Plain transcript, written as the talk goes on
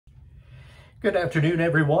Good afternoon,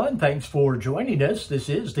 everyone. Thanks for joining us. This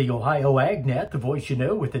is the Ohio AgNet, the voice you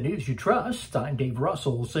know with the news you trust. I'm Dave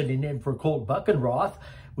Russell, sitting in for Colt Buckenroth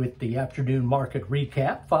with the afternoon market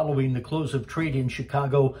recap following the close of trade in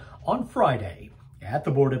Chicago on Friday. At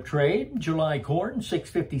the Board of Trade, July corn,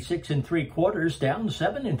 6.56 3/4, down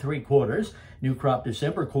 7 3/4. New crop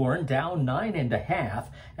December corn down 9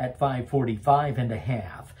 1/2 at 5.45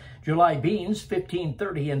 1/2. July beans,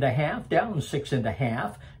 15.30 1/2, down 6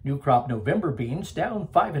 1/2. New crop November beans down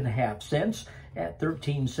 5 1/2 cents at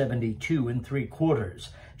 13.72 3/4.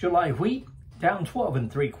 July wheat down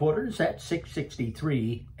 12 3/4 at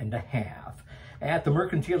 6.63 1/2. At the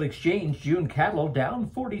Mercantile Exchange, June cattle down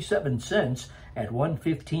 47 cents at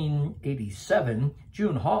 115.87.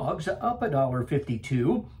 June hogs up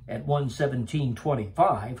 $1.52 at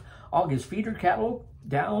 117.25. August feeder cattle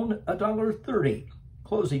down $1.30,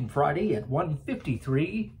 closing Friday at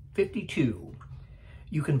 153.52.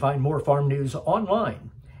 You can find more farm news online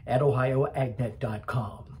at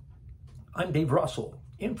ohioagnet.com. I'm Dave Russell,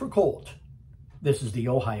 in for Colt. This is the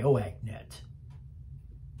Ohio AgNet.